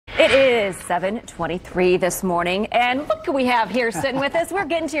is 7:23 this morning, and look who we have here sitting with us. We're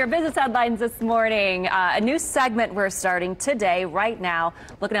getting to your business headlines this morning. A new segment we're starting today, right now,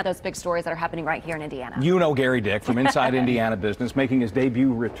 looking at those big stories that are happening right here in Indiana. You know Gary Dick from Inside Indiana Business, making his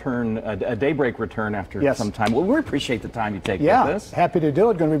debut return, a Daybreak return after some time. Well, we appreciate the time you take with us. Happy to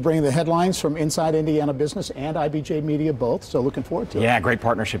do it. Going to be bringing the headlines from Inside Indiana Business and IBJ Media both, so looking forward to it. Yeah, great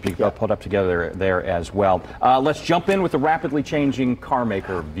partnership you put up together there as well. Let's jump in with the rapidly changing car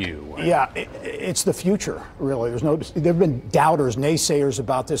maker view. Yeah, it's the future, really. There have been doubters, naysayers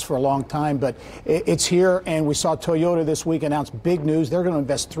about this for a long time, but it's here, and we saw Toyota this week announce big news. They're going to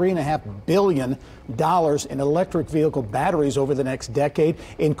invest $3.5 billion in electric vehicle batteries over the next decade,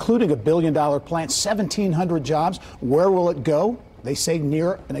 including a $1 billion plant, 1,700 jobs. Where will it go? They say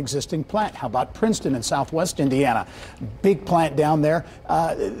near an existing plant. How about Princeton in southwest Indiana? Big plant down there.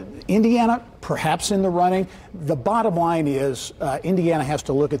 Indiana, perhaps in the running. The bottom line is Indiana has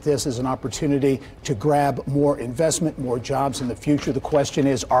to look at this as an opportunity to grab more investment, more jobs in the future. The question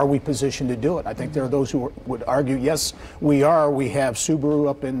is, are we positioned to do it? I think there are those who would argue, yes, we are. We have Subaru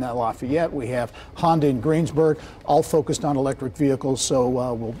up in Lafayette. We have Honda in Greensburg, all focused on electric vehicles. So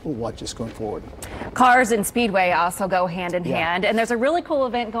we'll watch this going forward. Cars and Speedway also go hand in hand. And there's a really cool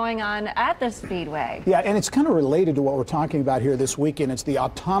event going on at the Speedway. Yeah, and it's kind of related to what we're talking about here this weekend. It's the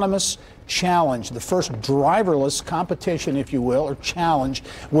Autonomous Challenge. The first driverless competition, if you will, or challenge,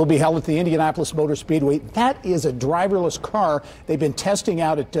 will be held at the Indianapolis Motor Speedway. That is a driverless car they've been testing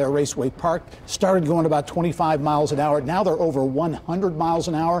out at Raceway Park. Started going about 25 miles an hour. Now they're over 100 miles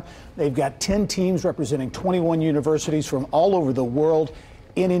an hour. They've got 10 teams representing 21 universities from all over the world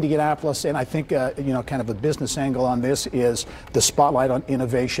in Indianapolis, and I think kind of a business angle on this is the spotlight on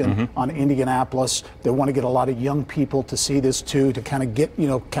innovation on Indianapolis. They want to get a lot of young people to see this too, to kind of get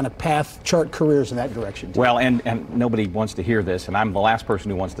kind of path chart careers in that direction too. Well, and nobody wants to hear this, and I'm the last person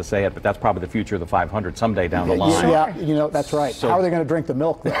who wants to say it, but that's probably the future of the 500 someday down the line. Yeah, that's right. So, how are they going to drink the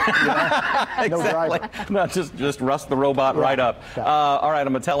milk though? Exactly. No, just rust the robot right up. All right,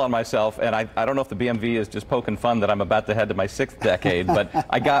 I'm going to tell on myself, and I don't know if the BMV is just poking fun that I'm about to head to my 6th decade, but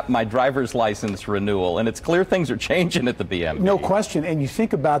I got my driver's license renewal, and it's clear things are changing at the BMV. No question, and you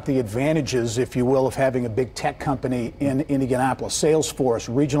think about the advantages, if you will, of having a big tech company in Indianapolis. Salesforce,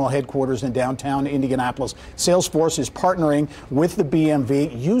 regional headquarters in downtown Indianapolis. Salesforce is partnering with the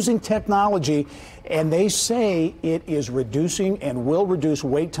BMV using technology, and they say it is reducing and will reduce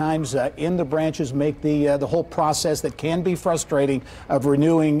wait times in the branches, make the whole process that can be frustrating of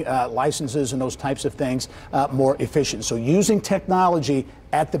renewing licenses and those types of things more efficient. So using technology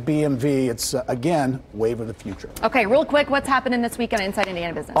at the BMV, it's, again, wave of the future. Okay, real quick, what's happening this week on Inside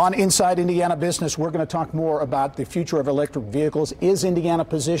Indiana Business? On Inside Indiana Business, we're going to talk more about the future of electric vehicles. Is Indiana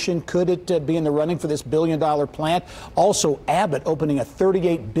positioned? Could it be in the running for this $1 billion plant? Also, Abbott opening a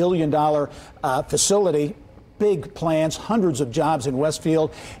 $38 billion facility. Big plans, hundreds of jobs in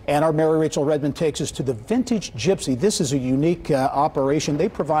Westfield, and our Mary Rachel Redmond takes us to the Vintage Gypsy. This is a unique operation. They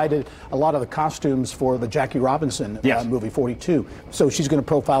provided a lot of the costumes for the Jackie Robinson movie 42, so she's going to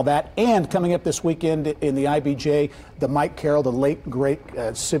profile that. And coming up this weekend in the IBJ, the Mike Carroll, the late great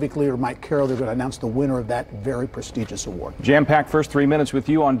civic leader Mike Carroll, they're going to announce the winner of that very prestigious award. Jam-packed first 3 minutes with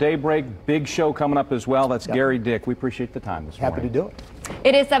you on Daybreak. Big show coming up as well. That's Gary Dick. We appreciate the time this morning. Happy to do it.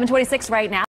 It is 7:26 right now.